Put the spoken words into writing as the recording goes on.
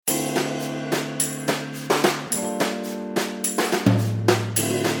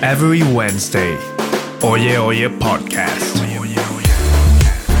Every Wednesday, Oye Oye Podcast.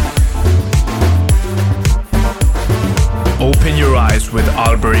 Open your eyes with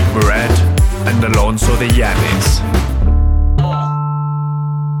Alberic Moret and Alonso de Llanes.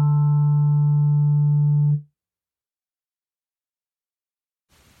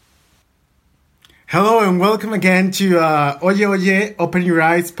 Hello and welcome again to Oye Oye Open Your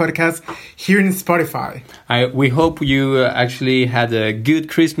Eyes podcast here in Spotify. We hope you actually had a good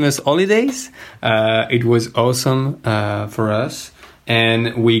Christmas holidays. It was awesome for us,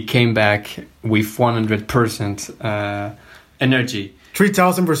 and we came back with 100% energy.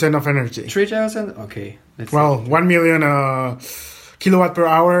 3,000% of energy. 3,000? Okay. Well, 1 million kilowatt per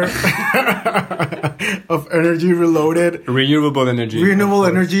hour of energy reloaded. Renewable energy. Renewable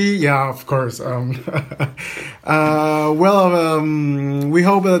energy, yeah, of course. We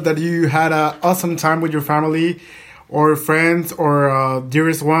hope that you had an awesome time with your family or friends or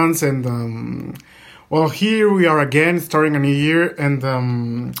dearest ones. And, here we are again, starting a new year. And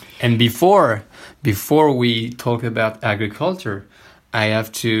before we talk about agriculture, I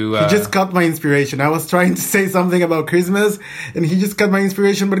have to... He just cut my inspiration. I was trying to say something about Christmas, and he just cut my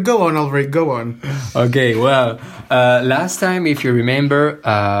inspiration. But go on, Alberic, go on. Okay, well, last time, if you remember,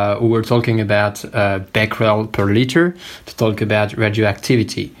 we were talking about becquerel per liter to talk about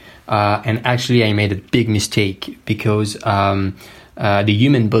radioactivity. And actually, I made a big mistake because the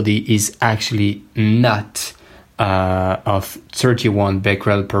human body is actually not of 31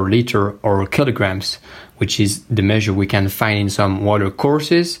 becquerel per liter or kilograms, which is the measure we can find in some water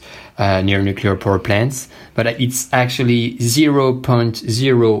courses near nuclear power plants, but it's actually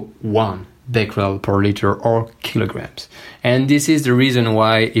 0.01 becquerel per liter or kilograms. And this is the reason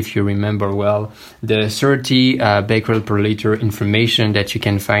why, if you remember well, the 30 becquerel per liter information that you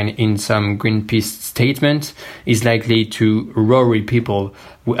can find in some Greenpeace statement is likely to worry people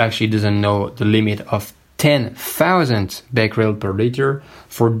who actually doesn't know the limit of 10,000 becquerel per liter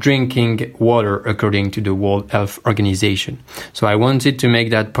for drinking water according to the World Health Organization. So I wanted to make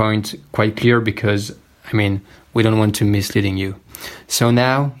that point quite clear because, we don't want to misleading you. So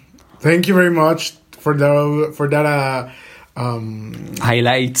now... Thank you very much for that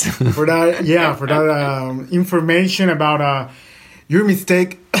highlight. for that information about your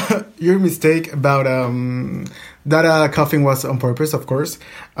mistake about that coughing was on purpose, of course.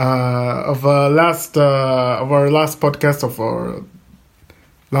 Of our last podcast of our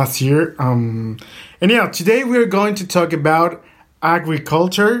last year. Today we're going to talk about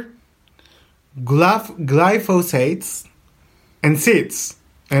agriculture, glyphosates, and seeds.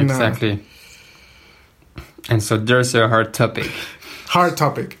 And, exactly. And so there's a hard topic. Hard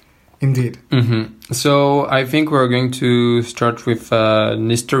topic, indeed. Mm-hmm. So I think we're going to start with an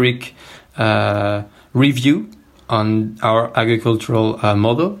historic review on our agricultural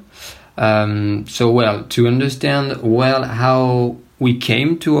model. To understand how we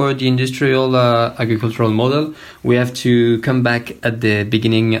came to the industrial agricultural model, we have to come back at the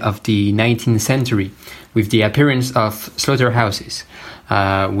beginning of the 19th century with the appearance of slaughterhouses,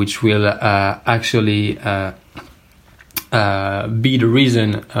 which will actually be the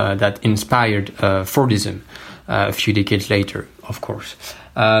reason that inspired Fordism a few decades later, of course.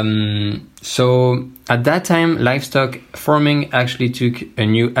 So at that time, livestock farming actually took a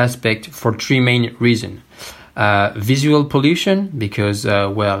new aspect for three main reasons. Visual pollution, because,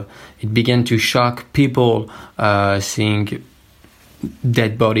 it began to shock people seeing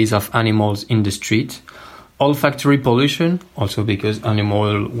dead bodies of animals in the street. Olfactory pollution, also because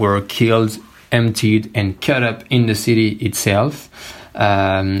animals were killed, emptied, and cut up in the city itself.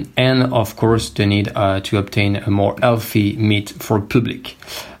 And of course the need to obtain a more healthy meat for public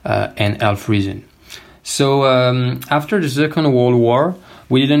and health reason. So after the Second World War,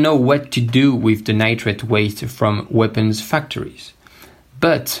 we didn't know what to do with the nitrate waste from weapons factories.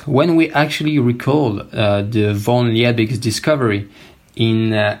 But when we actually recall the von Liebig's discovery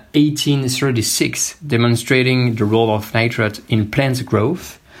in 1836, demonstrating the role of nitrate in plant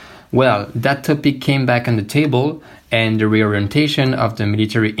growth, that topic came back on the table, and the reorientation of the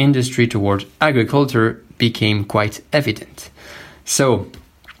military industry towards agriculture became quite evident. So,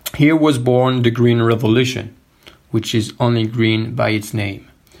 here was born the Green Revolution, which is only green by its name.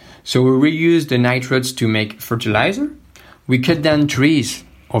 So we reused the nitrates to make fertilizer. We cut down trees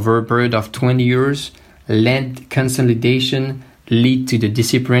over a period of 20 years. Land consolidation led to the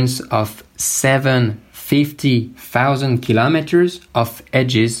disappearance of 750,000 kilometers of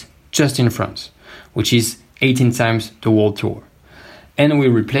hedges just in France, which is 18 times the world tour. And we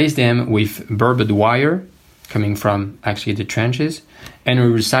replaced them with barbed wire, coming from actually the trenches, and we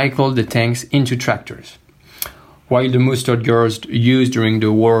recycled the tanks into tractors. while the mustard gas used during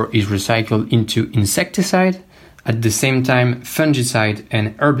the war is recycled into insecticide, at the same time fungicide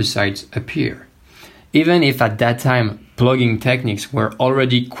and herbicides appear. Even if at that time plugging techniques were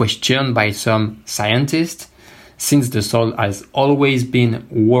already questioned by some scientists, since the soil has always been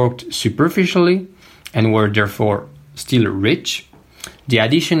worked superficially and were therefore still rich, the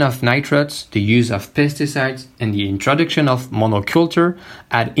addition of nitrates, the use of pesticides, and the introduction of monoculture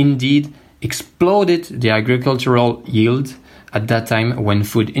had indeed exploded the agricultural yield at that time when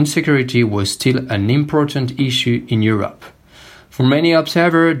food insecurity was still an important issue in Europe. For many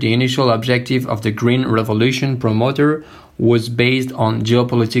observers, the initial objective of the Green Revolution promoter was based on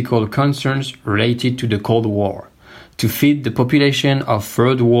geopolitical concerns related to the Cold War, to feed the population of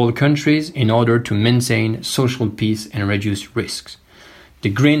third world countries in order to maintain social peace and reduce risks. The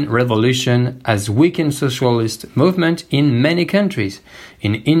Green Revolution has weakened socialist movement in many countries.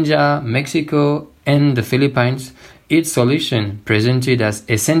 In India, Mexico, and the Philippines, its solution, presented as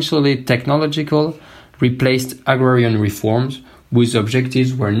essentially technological, replaced agrarian reforms whose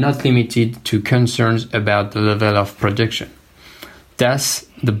objectives were not limited to concerns about the level of production. Thus,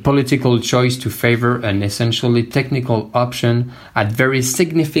 the political choice to favor an essentially technical option had very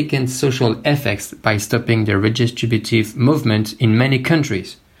significant social effects by stopping the redistributive movement in many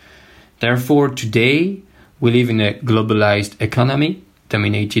countries. Therefore, today, we live in a globalized economy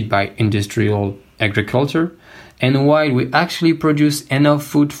dominated by industrial agriculture, and while we actually produce enough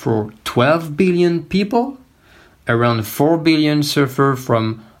food for 12 billion people, around 4 billion suffer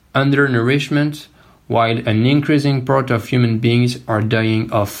from undernourishment, while an increasing part of human beings are dying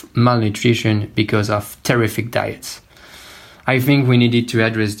of malnutrition because of terrific diets. I think we needed to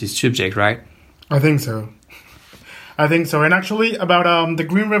address this subject, right? I think so. And actually, about the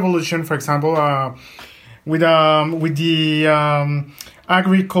Green Revolution, for example, with the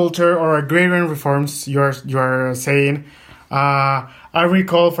agriculture or agrarian reforms you are saying, I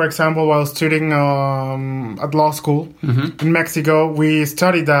recall, for example, while studying at law school in Mexico, we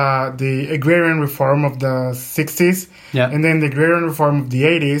studied the agrarian reform of the 60s and then the agrarian reform of the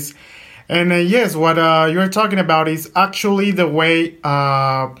 80s. And yes, what you're talking about is actually the way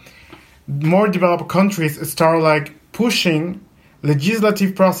more developed countries start like pushing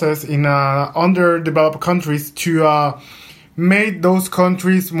legislative process in underdeveloped countries to make those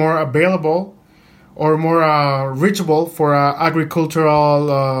countries more available or more reachable for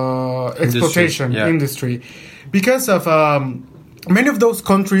agricultural exploitation industry. Because of many of those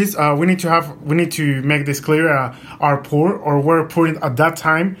countries, we need to make this clear, are poor or were poor at that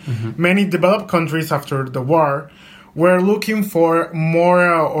time. Many developed countries after the war were looking for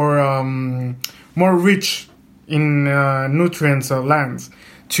more rich in nutrients lands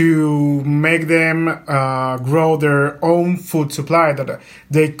to make them grow their own food supply that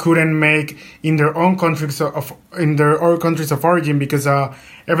they couldn't make in their own countries of origin because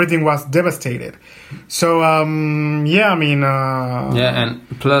everything was devastated. So and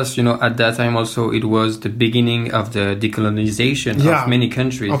plus, at that time also it was the beginning of the decolonization of many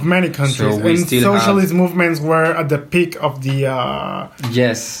countries. So and socialist movements were at the peak of the.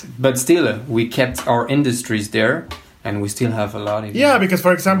 Yes, but still we kept our industries there. And we still have a lot of... Yeah, because,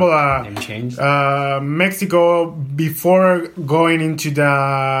 for example, Mexico, before going into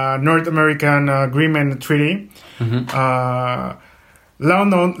the North American Agreement Treaty,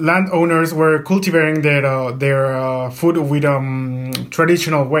 landowners were cultivating their food with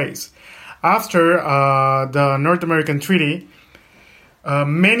traditional ways. After the North American Treaty,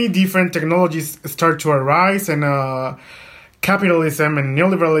 many different technologies start to arise, and capitalism and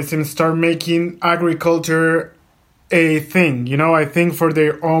neoliberalism start making agriculture a thing, I think for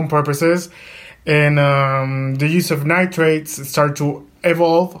their own purposes, and the use of nitrates start to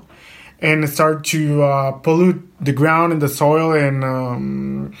evolve and start to pollute the ground and the soil,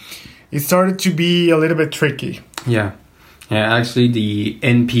 and it started to be a little bit tricky. Yeah, actually the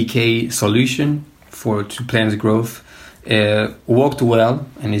NPK solution to plants growth worked well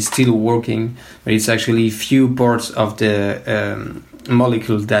and is still working, but it's actually few parts of the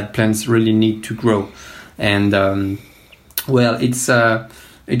molecules that plants really need to grow. And it's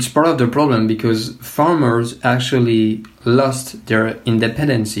part of the problem because farmers actually lost their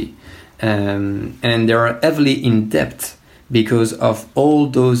independency, and they are heavily in debt because of all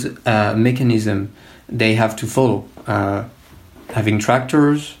those mechanisms they have to follow. Having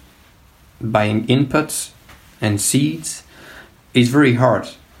tractors, buying inputs and seeds is very hard.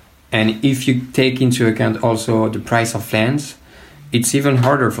 And if you take into account also the price of lands, it's even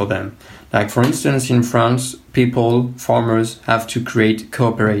harder for them. Like, for instance, in France, farmers have to create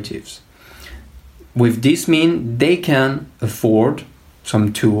cooperatives. With this means they can afford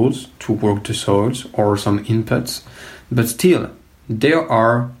some tools to work the soils or some inputs, but still they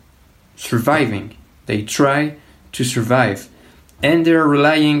are surviving. They try to survive, and they're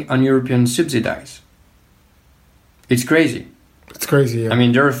relying on European subsidies. It's crazy. It's crazy. Yeah. I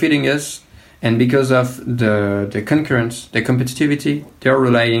mean, they're feeding us, and because of the concurrence, the competitivity, they're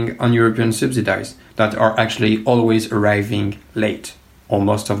relying on European subsidies that are actually always arriving late, or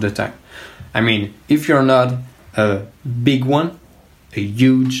most of the time. I mean, if you're not a big one, a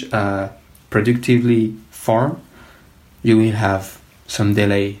huge, productively farm, you will have some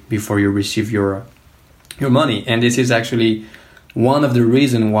delay before you receive your money. And this is actually one of the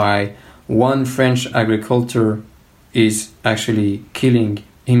reasons why one French agricultor is actually killing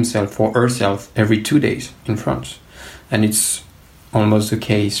himself or herself every 2 days in France. And it's almost the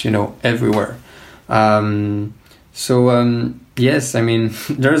case, everywhere. Yes, I mean,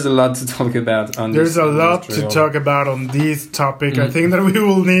 there's a lot to talk about on There's this. a lot to talk about on this topic. I think that we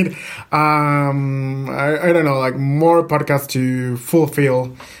will need, I don't know, like more podcasts to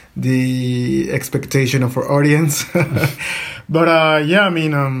fulfill the expectation of our audience. But yeah, I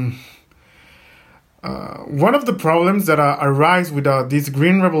mean, one of the problems that arise with this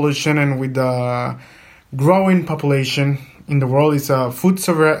green revolution and with the growing population in the world is food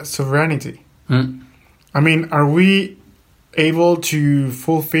sovereignty. I mean, are we able to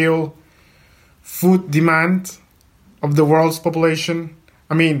fulfill food demand of the world's population?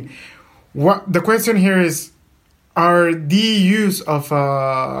 I mean, what the question here is, are the use of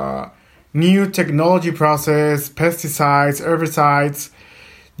new technology process, pesticides, herbicides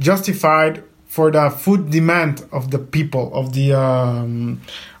justified for the food demand of the people, of the,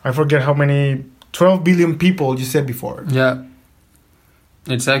 I forget how many, 12 billion people you said before? Yeah.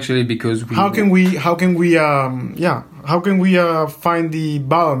 It's actually because how can we find the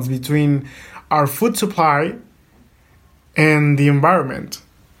balance between our food supply and the environment?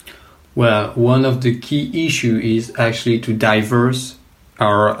 Well, one of the key issues is actually to diverse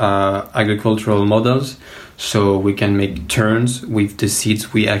our agricultural models, so we can make turns with the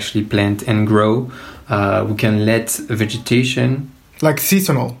seeds we actually plant and grow. We can let vegetation, like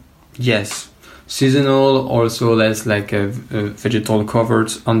seasonal. Yes. Seasonal, also less like a vegetal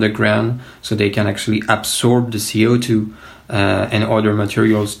covers on the ground, so they can actually absorb the CO2 and other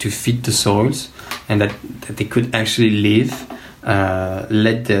materials to feed the soils, and that they could actually live,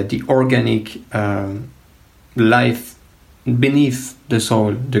 let the organic life beneath the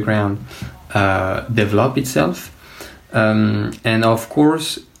soil, the ground, develop itself. And of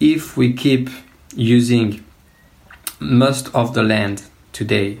course, if we keep using most of the land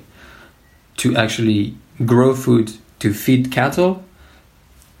today to actually grow food to feed cattle,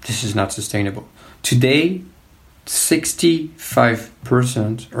 this is not sustainable. Today,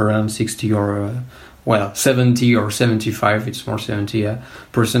 65%, around 60 or 70 or 75, it's more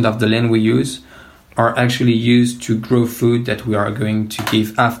 70% of the land we use are actually used to grow food that we are going to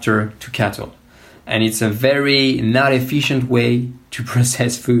give after to cattle. And it's a very not efficient way to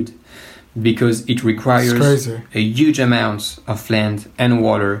process food, because it requires a huge amount of land and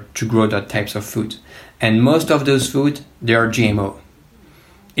water to grow that types of food, and most of those food, they are GMO.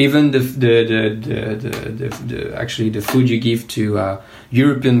 Even the food you give to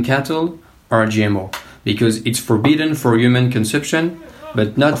European cattle are GMO, because it's forbidden for human consumption,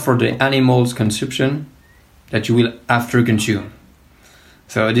 but not for the animals' consumption that you will after consume.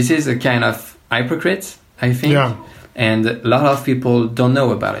 So this is a kind of hypocrite, I think. Yeah. And a lot of people don't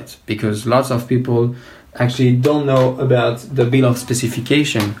know about it, because lots of people actually don't know about the bill of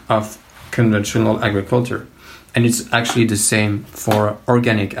specification of conventional agriculture. And it's actually the same for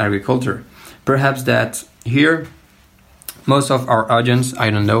organic agriculture. Perhaps that here, most of our audience, I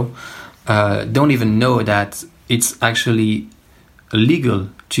don't know, don't even know that it's actually illegal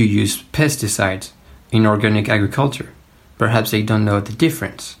to use pesticides in organic agriculture. Perhaps they don't know the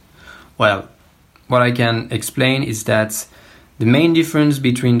difference. Well, what I can explain is that the main difference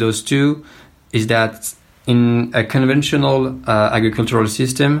between those two is that in a conventional agricultural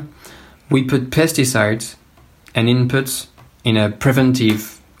system, we put pesticides and inputs in a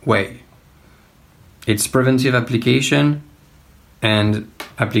preventive way. It's preventive application and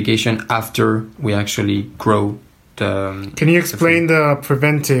application after we actually grow the... Can you explain the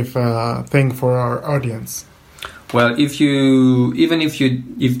preventive thing for our audience? Well, if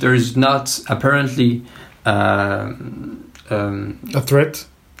there is not apparently a threat,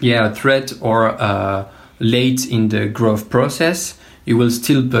 a threat or late in the growth process, you will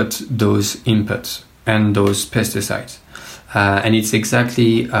still put those inputs and those pesticides, and it's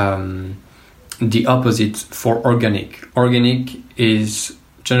exactly the opposite for organic. Organic is,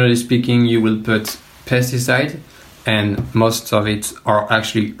 generally speaking, you will put pesticide and most of it are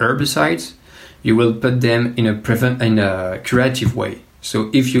actually herbicides, you will put them in a curative way. So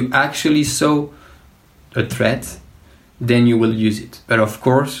if you actually saw a threat, then you will use it. But of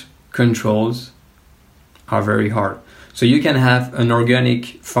course, controls are very hard. So you can have an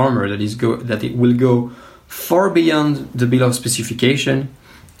organic farmer that it will go far beyond the bill of specification,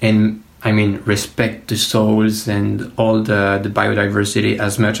 and respect the soils and all the biodiversity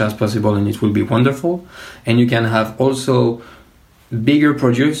as much as possible, and it will be wonderful. And you can have also bigger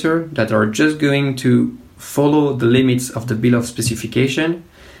producers that are just going to follow the limits of the bill of specification,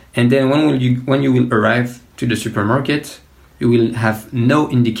 and then when you will arrive to the supermarket, you will have no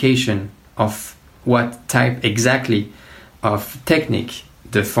indication of what type exactly of technique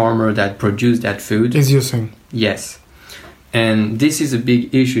the farmer that produced that food is using. Yes. And this is a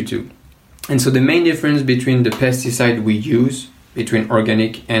big issue too. And so the main difference between the pesticide we use between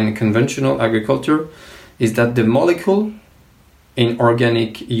organic and conventional agriculture is that the molecule in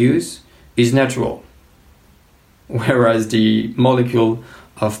organic use is natural, whereas the molecule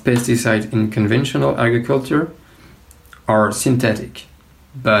of pesticide in conventional agriculture are synthetic.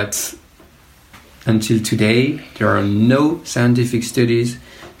 But until today, there are no scientific studies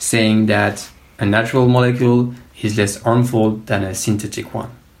saying that a natural molecule is less harmful than a synthetic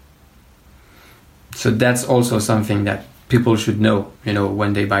one. So that's also something that people should know,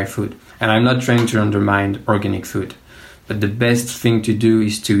 when they buy food. And I'm not trying to undermine organic food, but the best thing to do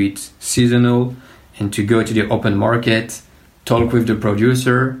is to eat seasonal and to go to the open market, talk with the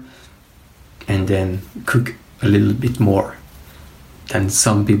producer, and then cook a little bit more than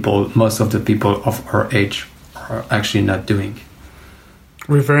most of the people of our age are actually not doing.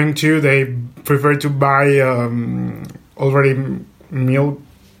 Referring to, they prefer to buy already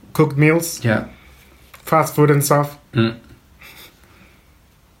cooked meals, fast food and stuff.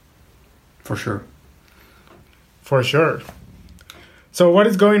 For sure. So what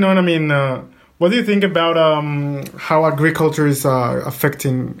is going on? What do you think about how agriculture is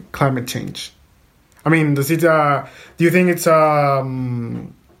affecting climate change? Do you think it's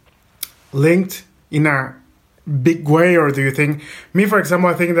linked in a big way, or do you think, for example,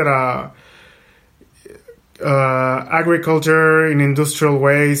 I think that agriculture in industrial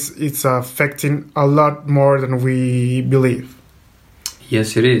ways, it's affecting a lot more than we believe?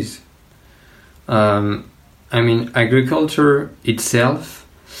 Yes, it is. Agriculture itself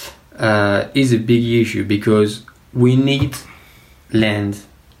is a big issue because we need land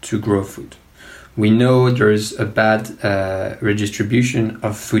to grow food. We know there's a bad redistribution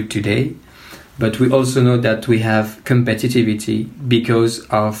of food today, but we also know that we have competitivity because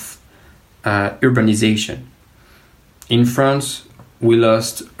of urbanization. In France, we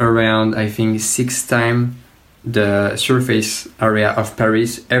lost around, 6 times the surface area of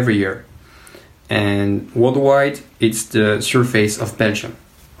Paris every year. And worldwide, it's the surface of Belgium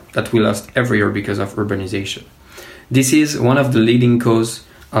that we lost every year because of urbanization. This is one of the leading causes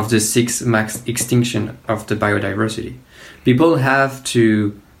of the 6th mass extinction of the biodiversity. People have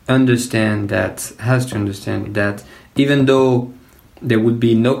to understand that even though there would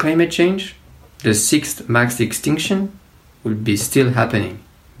be no climate change, the 6th mass extinction will be still happening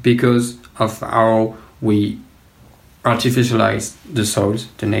because of how we artificialize the soils,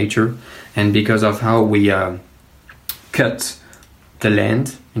 the nature, and because of how we cut the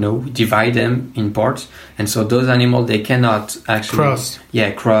land, we divide them in parts, and so those animals, they cannot actually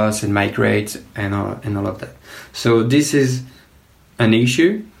cross and migrate and all of that. So this is an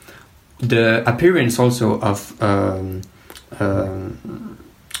issue. The appearance also of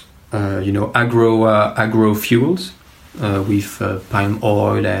agro fuels with palm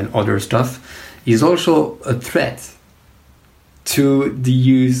oil and other stuff is also a threat to the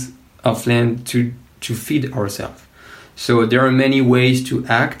use of land to feed ourselves. So there are many ways to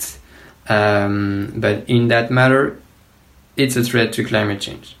act, but in that matter, it's a threat to climate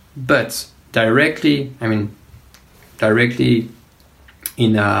change. But directly in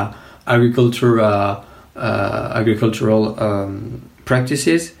agricultural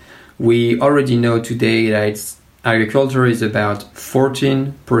practices, we already know today that agriculture is about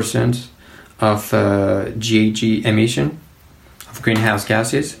 14% of GHG emission of greenhouse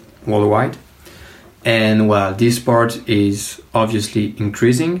gases worldwide. And this part is obviously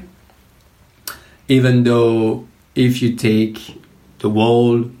increasing, even though if you take the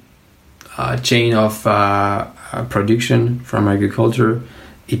whole chain of production from agriculture,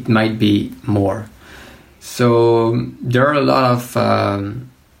 it might be more. So there are a lot of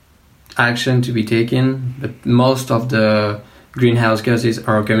action to be taken, but most of the greenhouse gases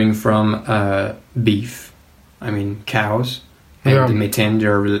are coming from beef, cows, and the methane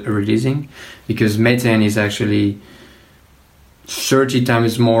they're releasing, because methane is actually 30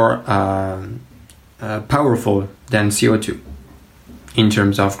 times more powerful than CO2 in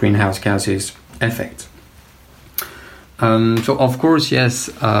terms of greenhouse gases effect. So of course, yes,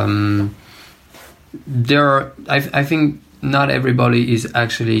 there are, I think not everybody is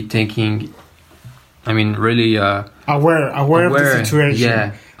actually taking, I mean, really aware of the situation.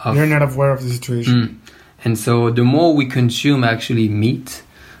 Yeah, they're not aware of the situation. And so the more we consume actually meat,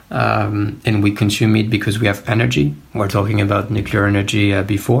 and we consume it because we have energy, we're talking about nuclear energy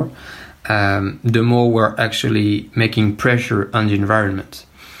before, the more we're actually making pressure on the environment.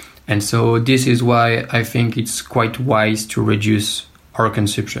 And so this is why I think it's quite wise to reduce our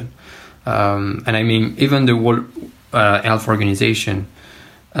consumption. And I mean, even the World Health Organization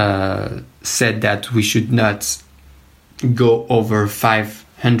said that we should not go over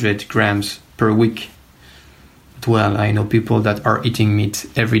 500 grams per week. Well, I know people that are eating meat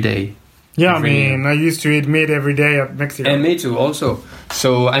every day. Yeah, I mean, I used to eat meat every day at Mexico. And me too, also.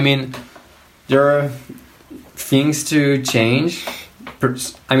 So, I mean, there are things to change.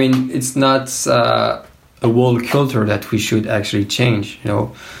 I mean, it's not a world culture that we should actually change, you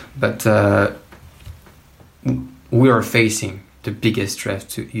know. But we are facing the biggest threat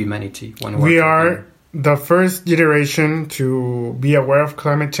to humanity. We are the first generation to be aware of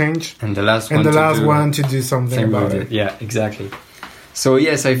climate change, and the last one to do something about it. Yeah, exactly. So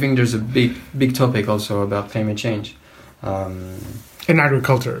yes, I think there's a big topic also about climate change. In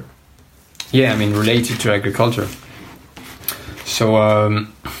agriculture. Yeah, I mean related to agriculture. So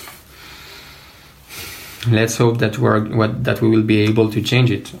let's hope that we will be able to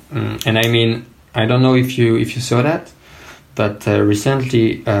change it. And I mean, I don't know if you saw that. But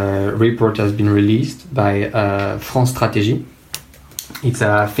recently, a report has been released by France Stratégie. It's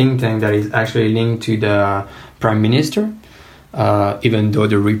a think tank that is actually linked to the Prime Minister, even though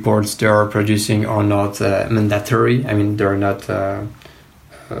the reports they are producing are not mandatory. I mean, they're not.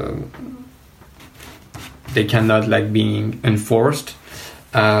 They cannot like being enforced.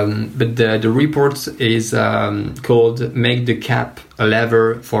 But the report is called "Make the CAP a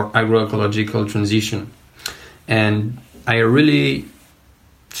Lever for Agroecological Transition," and I really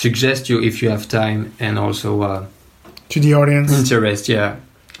suggest you, if you have time and also to the audience interest,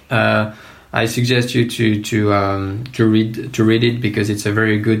 I suggest you to read it because it's a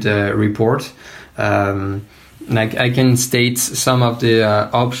very good report. Like I can state some of the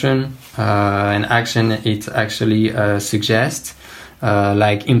option and action it actually suggests,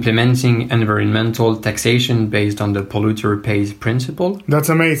 like implementing environmental taxation based on the polluter pays principle. That's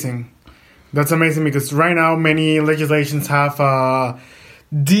amazing. That's amazing because right now many legislations have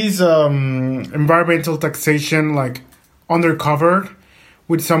these environmental taxation like undercovered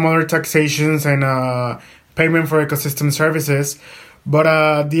with some other taxations and payment for ecosystem services. But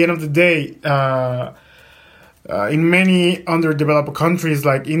at the end of the day, in many underdeveloped countries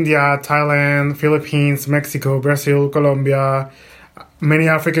like India, Thailand, Philippines, Mexico, Brazil, Colombia, many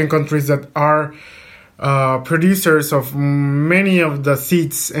African countries that are producers of many of the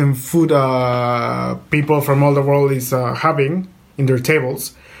seeds and food people from all the world is having in their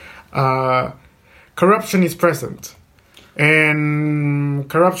tables, corruption is present. And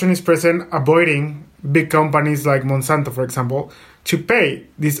corruption is present avoiding big companies like Monsanto, for example, to pay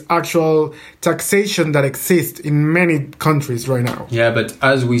this actual taxation that exists in many countries right now. Yeah, but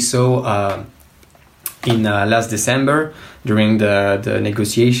as we saw in last December during the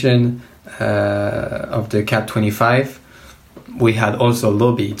negotiation of the CAP 25, we had also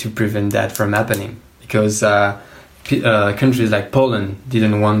lobby to prevent that from happening because countries like Poland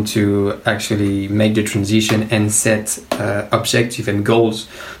didn't want to actually make the transition and set objective and goals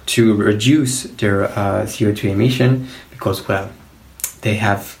to reduce their CO2 emission because, well, they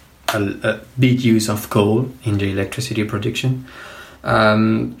have a big use of coal in the electricity production.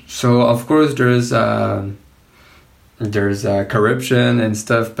 So of course there's corruption and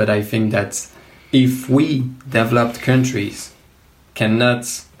stuff, but I think that if we developed countries cannot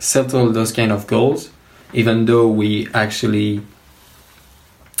settle those kind of goals, even though we actually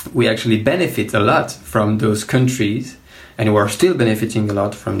benefit a lot from those countries, and we're still benefiting a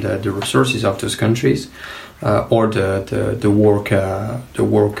lot from the resources of those countries, or the work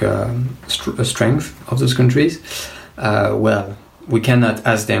strength of those countries, well, we cannot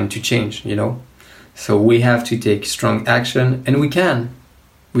ask them to change, you know. So we have to take strong action, and we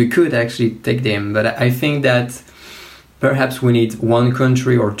could actually take them, but I think that perhaps we need one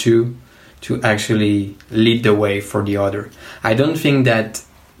country or two to actually lead the way for the other. I don't think that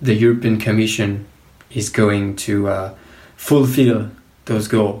the European Commission is going to fulfill those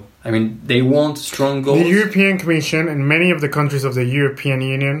goals. I mean, they want strong goals. The European Commission and many of the countries of the European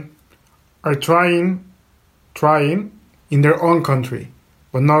Union are trying in their own country,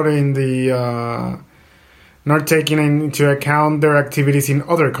 but not in the not taking into account their activities in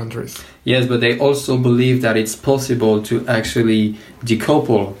other countries. Yes, but they also believe that it's possible to actually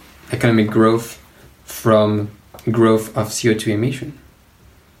decouple economic growth from growth of CO2 emission,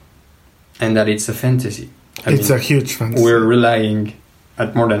 and that it's a fantasy. It's a huge fantasy. We're relying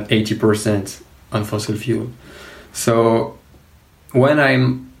at more than 80% on fossil fuel. So when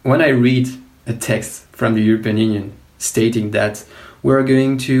I read a text from the European Union stating that we're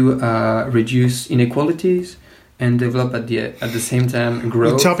going to reduce inequalities and develop at the same time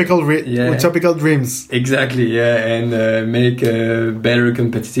growth. Utopical dreams. Exactly, yeah, and make better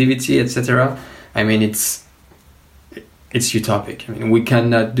competitivity, etc. I mean, it's utopic. I mean, we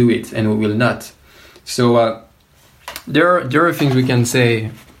cannot do it, and we will not. So there are things we can say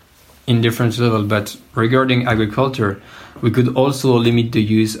in different levels, but regarding agriculture, we could also limit the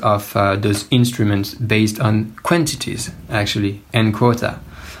use of those instruments based on quantities, actually, and quota.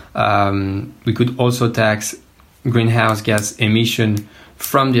 We could also tax greenhouse gas emission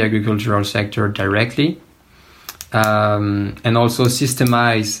from the agricultural sector directly, and also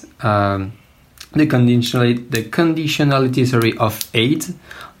systemize the conditionality of aid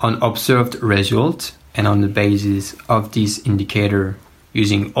on observed results, and on the basis of this indicator,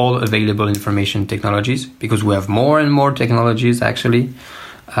 using all available information technologies, because we have more and more technologies actually.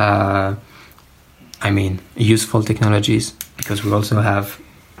 Useful technologies, because we also have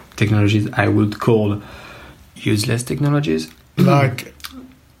technologies I would call useless technologies, like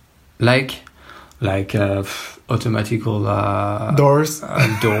automatical doors,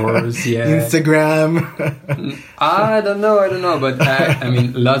 yeah. Instagram. I don't know, but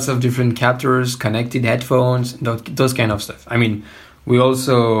lots of different captors, connected headphones, those kind of stuff. I mean, we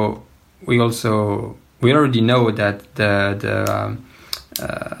already know that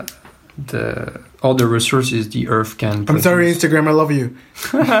all the resources the Earth can produce. I'm sorry, Instagram, I love you.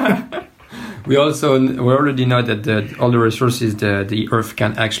 We already know that all the resources the Earth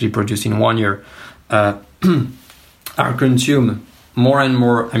can actually produce in 1 year are consumed more and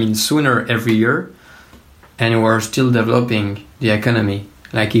more, sooner every year, and we're still developing the economy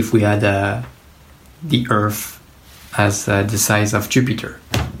like if we had the Earth as the size of Jupiter,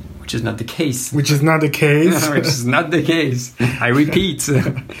 which is not the case. Which is not the case. I repeat.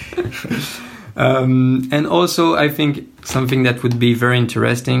 And also, I think something that would be very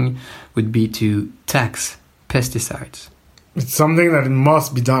interesting would be to tax pesticides. It's something that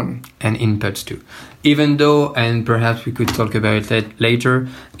must be done. And inputs too. Even though, and perhaps we could talk about it later,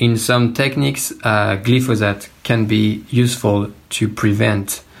 in some techniques, glyphosate can be useful to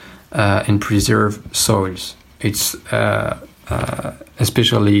prevent and preserve soils. It's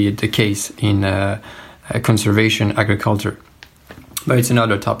especially the case in conservation agriculture. But it's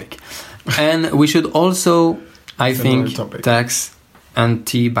another topic. And we should also, I think, tax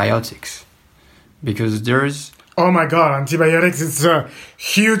antibiotics. Because there's... Oh my God, antibiotics is a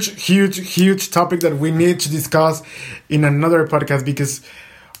huge topic that we need to discuss in another podcast, because,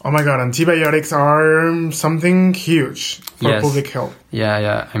 oh my God, antibiotics are something huge for public health.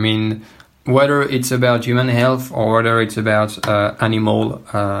 Yeah. I mean, whether it's about human health or whether it's about animal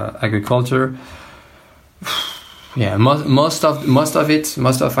agriculture, yeah, most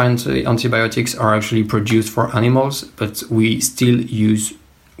of antibiotics are actually produced for animals, but we still use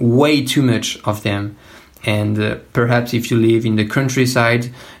way too much of them. And perhaps if you live in the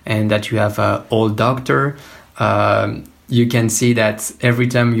countryside and that you have an old doctor, you can see that every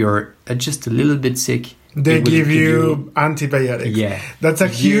time you're just a little bit sick, they give you antibiotics. Yeah, that's a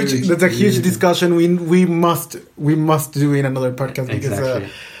huge discussion. We must do in another podcast, because exactly.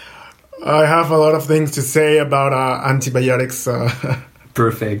 I have a lot of things to say about antibiotics.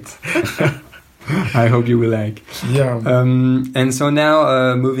 Perfect. I hope you will like. Yeah. And so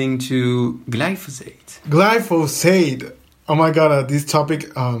now moving to glyphosate. Glyphosate. Oh my God, this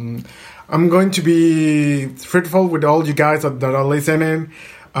topic. I'm going to be fruitful with all you guys that are listening.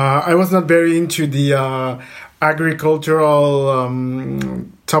 I was not very into the agricultural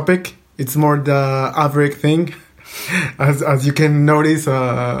topic. It's more the average thing, as you can notice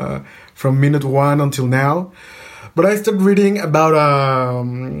from minute 1 until now. But I started reading about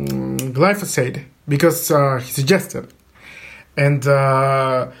glyphosate because he suggested, and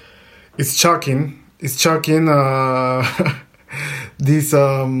it's shocking. It's shocking. This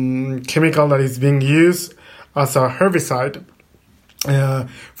chemical that is being used as a herbicide.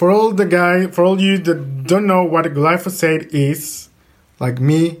 For all you that don't know what glyphosate is, like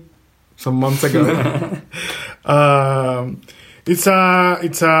me, some months ago, it's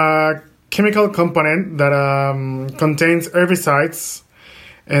a chemical component that contains herbicides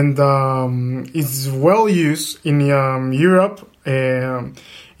and it's well used in Europe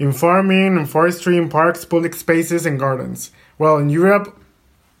in farming and forestry, in parks, public spaces, and gardens. Well, in Europe,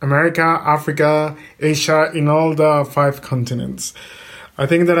 America, Africa, Asia, in all the 5 continents. I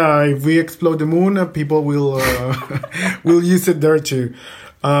think that if we explode the moon, people will will use it there too.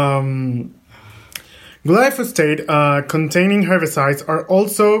 Glyphosate containing herbicides are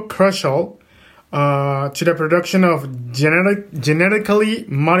also crucial to the production of genetically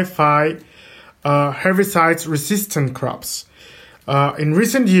modified herbicides-resistant crops. In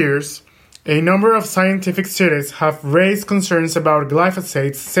recent years, a number of scientific studies have raised concerns about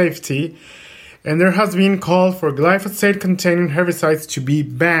glyphosate's safety, and there has been call for glyphosate-containing herbicides to be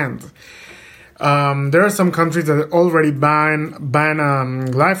banned. There are some countries that already ban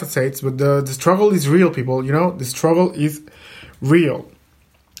glyphosates, but the struggle is real, people. You know, the struggle is real.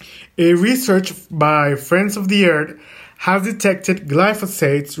 A research by Friends of the Earth has detected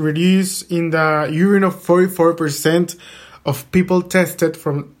glyphosates reduced in the urine of 44% of people tested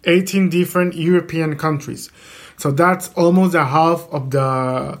from 18 different European countries. So that's almost a half of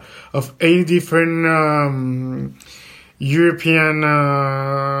 8 different European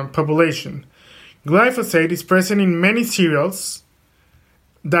population. Glyphosate is present in many cereals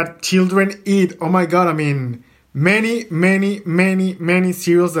that children eat. Oh my God, I mean, many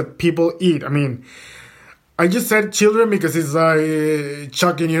cereals that people eat. I mean, I just said children because it's like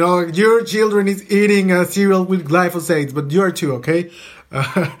shocking, you know, your children is eating a cereal with glyphosate, but you're too, okay?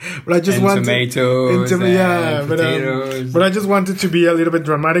 But I just and tomatoes and potatoes. But I just wanted to be a little bit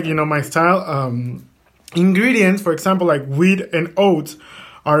dramatic, you know, my style. Ingredients, for example, like wheat and oats,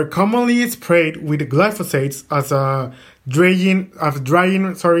 are commonly sprayed with glyphosates as a drying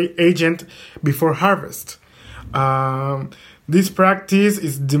agent before harvest. This practice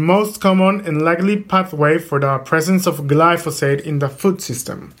is the most common and likely pathway for the presence of glyphosate in the food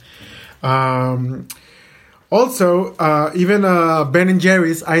system. Also, even Ben &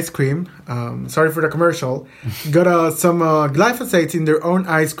 Jerry's ice cream, sorry for the commercial, got some glyphosate in their own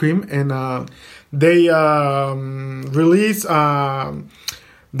ice cream, and they released...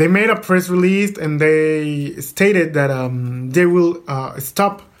 They made a press release and they stated that they will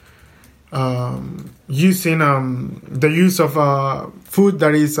stop using the use of food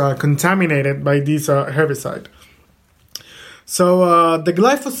that is contaminated by this herbicide. So the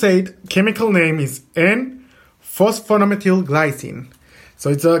glyphosate chemical name is N-phosphonamethyl-glycine.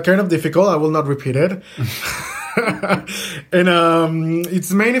 So it's kind of difficult. I will not repeat it. And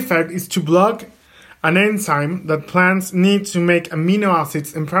its main effect is to block an enzyme that plants need to make amino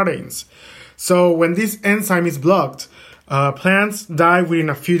acids and proteins. So when this enzyme is blocked, plants die within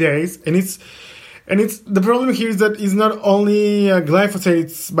a few days, and it's the problem here is that it's not only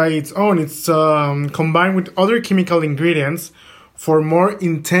glyphosate by its own; it's combined with other chemical ingredients for more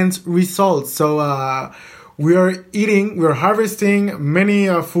intense results. So we are harvesting many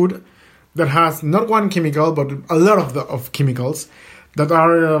food that has not one chemical but a lot of chemicals that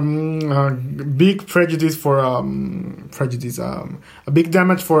are big prejudice for a big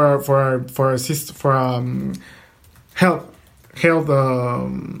damage for our health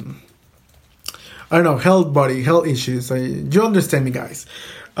health issues. You understand me, guys.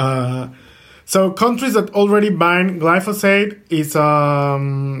 So countries that already ban glyphosate is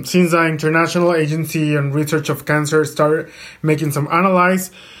since the International Agency on Research of Cancer started making some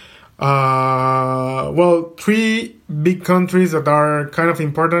analysis. 3 big countries that are kind of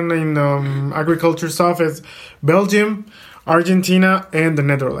important in agriculture stuff is Belgium, Argentina, and the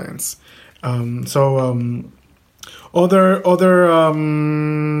Netherlands. Other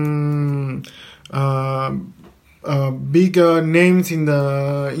big names in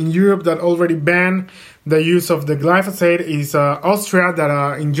Europe that already banned the use of the glyphosate is Austria,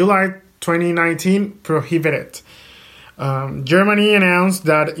 that in July 2019 prohibited. Germany announced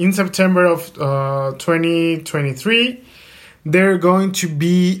that in September of 2023, they're going to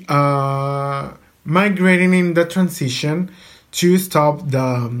be migrating in the transition to stop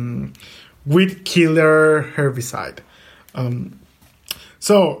the weed killer herbicide.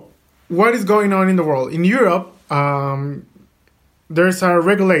 So, what is going on in the world? In Europe, there's a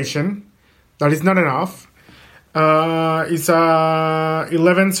regulation that is not enough. It's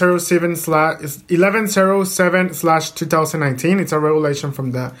 1107/2019. It's a regulation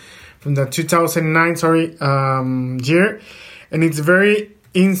from the 2009 year, and it's very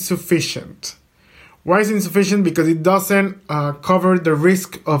insufficient. Why is it insufficient? Because it doesn't cover the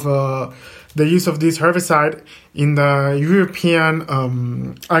risk of the use of this herbicide in the European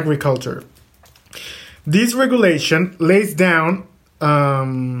agriculture. This regulation lays down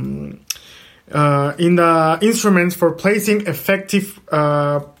in the instruments for placing effective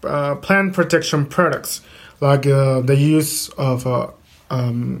plant protection products, like the use of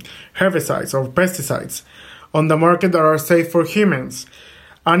herbicides or pesticides on the market that are safe for humans,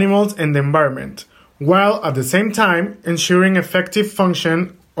 animals, and the environment, while at the same time ensuring effective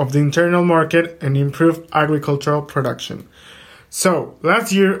function of the internal market and improved agricultural production. So,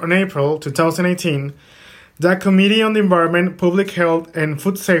 last year, on April 2018, the Committee on the Environment, Public Health and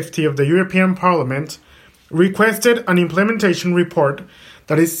Food Safety of the European Parliament requested an implementation report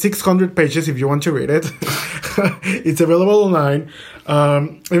that is 600 pages if you want to read it. It's available online.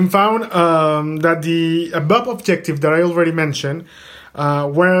 And found that the above objective that I already mentioned,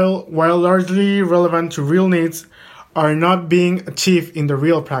 while largely relevant to real needs, are not being achieved in the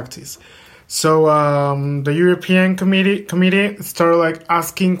real practice. So the European Committee started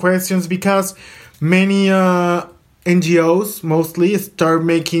asking questions because many NGOs mostly start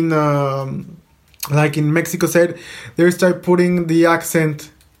making, like in Mexico said, they start putting the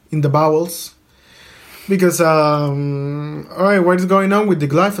accent in the vowels. Because, all right, what is going on with the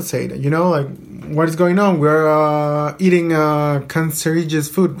glyphosate? What is going on? We're eating cancerous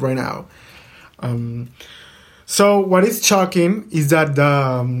food right now. So what is shocking is that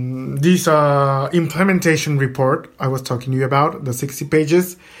this implementation report I was talking to you about, the 60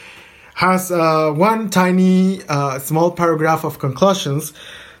 pages, has one tiny small paragraph of conclusions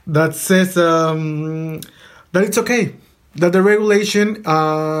that says that it's okay, that the regulation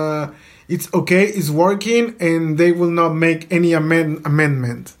it's okay, it's working, and they will not make any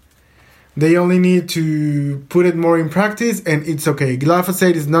amendment. They only need to put it more in practice, and it's okay.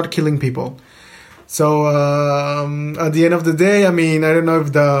 Glyphosate is not killing people. So at the end of the day, I don't know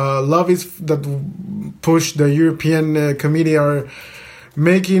if the lobbies that push the European Committee are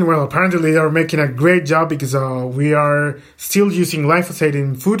making, well, apparently they are making a great job, because we are still using glyphosate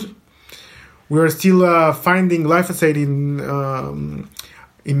in food. We are still finding glyphosate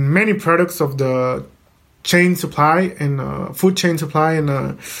in many products of the chain supply and food chain supply,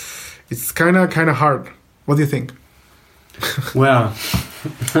 and it's kind of hard. What do you think? Well,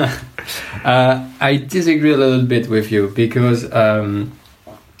 I disagree a little bit with you, because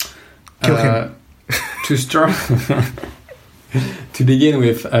Kill him. To start, to begin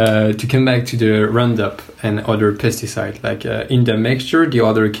with, to come back to the Roundup and other pesticides, like in the mixture, the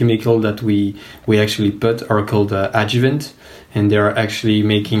other chemical that we actually put are called adjuvant, and they are actually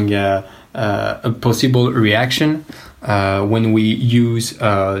making a possible reaction when we use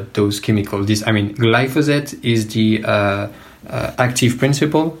those chemicals. Glyphosate is the active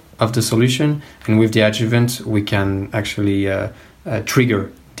principle of the solution, and with the adjuvant we can actually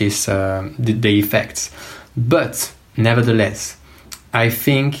trigger this the effects. But nevertheless, I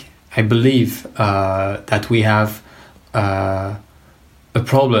believe that we have a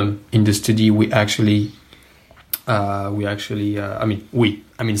problem in the study.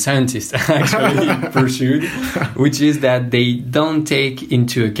 Scientists actually pursued, which is that they don't take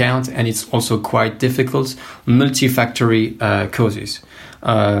into account, and it's also quite difficult, multifactorial causes.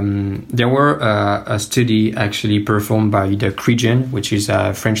 There were a study actually performed by the CRIGEN, which is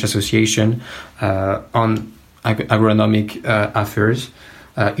a French association on agronomic affairs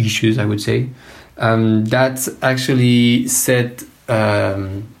issues, I would say, that actually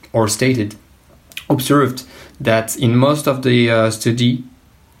observed that in most of the study,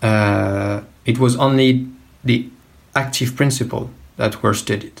 it was only the active principle that were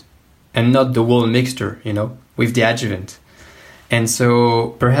studied, and not the whole mixture, with the adjuvant. And so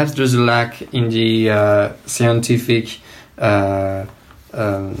perhaps there's a lack in the scientific data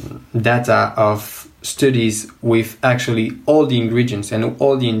of studies with actually all the ingredients and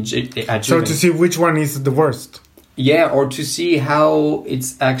all the adjuvants. So to see which one is the worst. Yeah, or to see how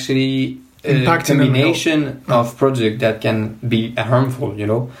it's actually a combination of product that can be harmful,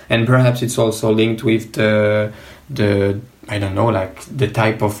 and perhaps it's also linked with the I don't know, like the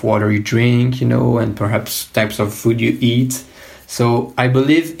type of water you drink, and perhaps types of food you eat. So I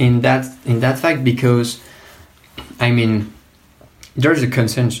believe in that fact, because there's a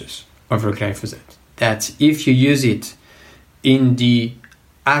consensus over glyphosate that if you use it in the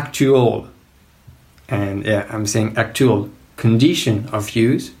actual, and I'm saying actual condition of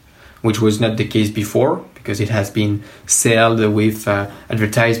use, which was not the case before, because it has been sold with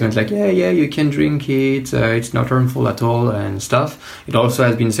advertisement like, you can drink it, it's not harmful at all and stuff. It also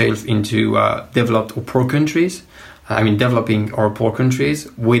has been sold into developed or poor countries, developing or poor countries,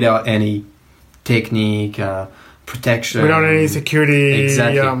 without any technique, protection. Without any security.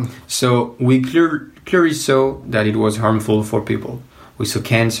 Exactly. So we clearly saw that it was harmful for people. We saw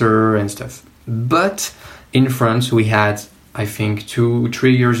cancer and stuff. But in France, we had I think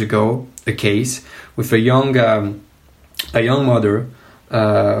 2-3 years ago, a case with a young mother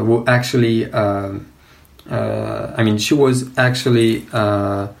who actually, she was actually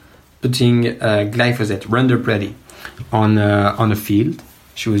putting glyphosate, Roundup Ready, on a field.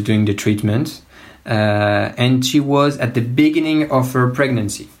 She was doing the treatment, and she was at the beginning of her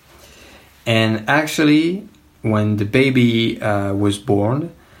pregnancy. And actually, when the baby was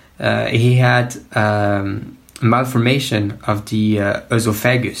born, he had malformation of the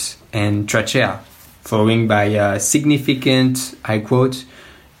esophagus and trachea, following by significant, I quote,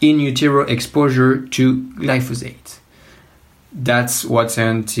 in utero exposure to glyphosate. That's what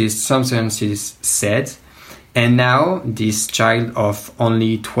some scientists said. And now this child of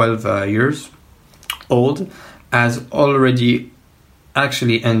only 12 years old has already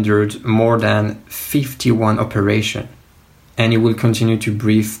actually endured more than 51 operations, and he will continue to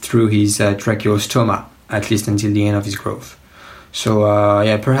breathe through his tracheostoma, at least until the end of his growth. So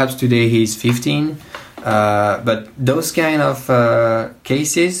perhaps today he's 15, but those kind of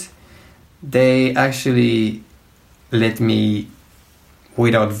cases, they actually let me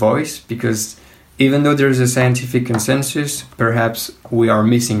without voice, because even though there's a scientific consensus, perhaps we are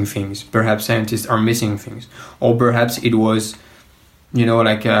missing things. Perhaps scientists are missing things. Or perhaps it was,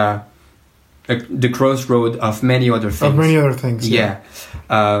 the crossroad of many other things. Of many other things, yeah.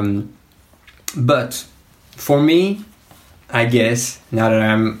 But for me, I guess, now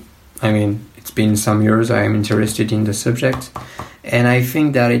that it's been some years, I am interested in the subject. And I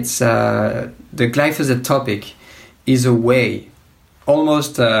think that it's the glyphosate topic is a way,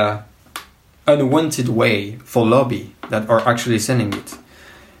 almost unwanted way for lobby that are actually selling it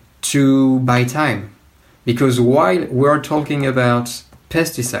to buy time. Because while we're talking about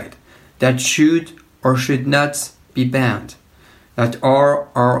pesticide that should or should not be banned, that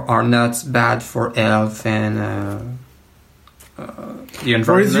are not bad for health and the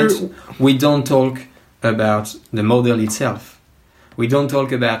environment, we don't talk about the model itself. We don't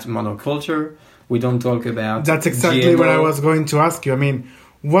talk about monoculture. We don't talk about That's exactly GMO. what I was going to ask you.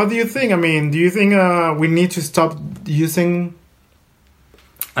 What do you think? Do you think we need to stop using...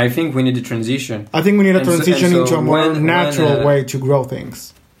 I think we need a transition. I think we need a transition into a more when, natural way to grow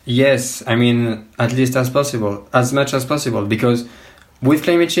things. Yes, at least as much as possible, because with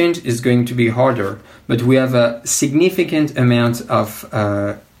climate change it's going to be harder, but we have a significant amount of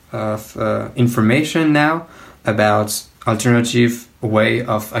information now about alternative way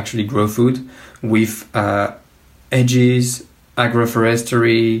of actually grow food with edges,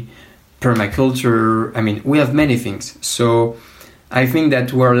 agroforestry, permaculture. We have many things. So I think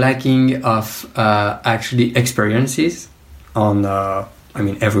that we're lacking of actually experiences on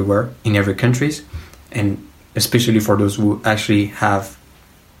everywhere in every countries, and especially for those who actually have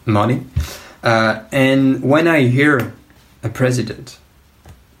money. And when I hear a president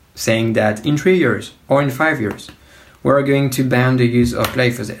saying that in 3 years or in 5 years we're going to ban the use of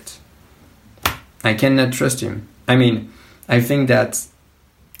glyphosate, I cannot trust him. I think that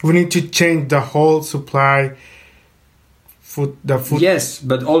we need to change the whole supply food. Yes,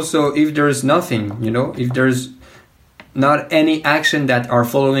 but also if there's nothing, if there's not any action that are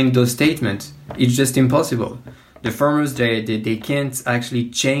following those statements, it's just impossible. The farmers, they can't actually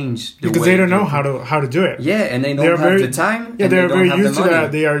change the because way they don't know how to do it. Yeah, and they don't have the time. Yeah, and they're they don't very have used the to money.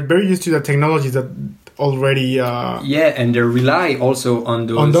 that. They are very used to the technologies that already. And they rely also on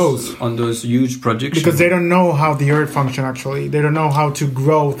those huge productions, because they don't know how the earth functions. Actually, they don't know how to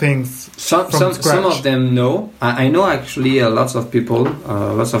grow things from scratch. Some of them know. I know actually lots of people,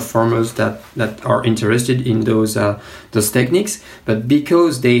 lots of farmers that are interested in those techniques, but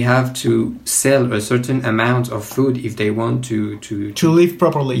because they have to sell a certain amount of food if they want to live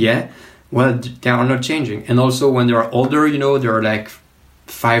properly. Yeah, well, they are not changing. And also when they are older, they're like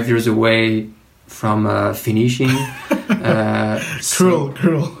 5 years away from finishing. Cruel.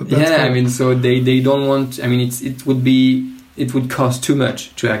 Yeah, so they don't want. It would cost too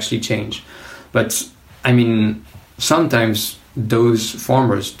much to actually change. But sometimes those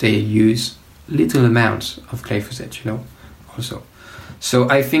farmers, they use little amounts of glyphosate, also. So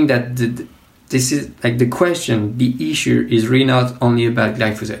I think that this is like the question, the issue is really not only about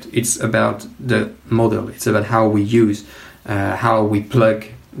glyphosate. It's about the model. It's about how we use, how we plug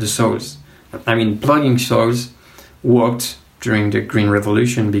the soils. Plugging soils worked during the Green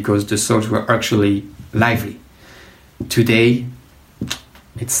Revolution because the soils were actually lively. Today,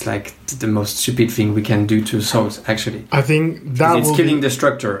 it's like the most stupid thing we can do to soils, actually. I think that it's killing the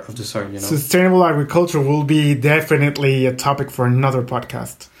structure of the soil, Sustainable agriculture will be definitely a topic for another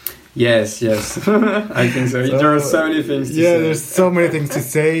podcast. Yes. I think so. There are so many things to say. Yeah, there's so many things to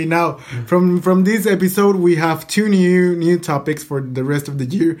say. Now, from this episode, we have two new topics for the rest of the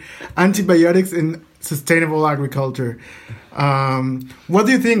year: antibiotics and sustainable agriculture. What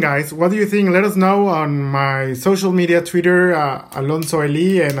do you think, guys? What do you think? Let us know on my social media, Twitter, Alonso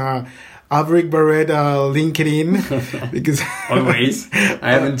Eli, and Alberic Barret, LinkedIn, because always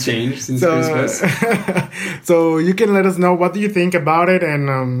I haven't changed since Christmas. So you can let us know what do you think about it,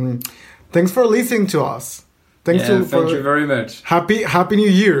 and thanks for listening to us. Thank you very much. Happy New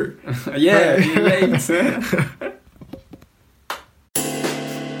Year. Yeah, late.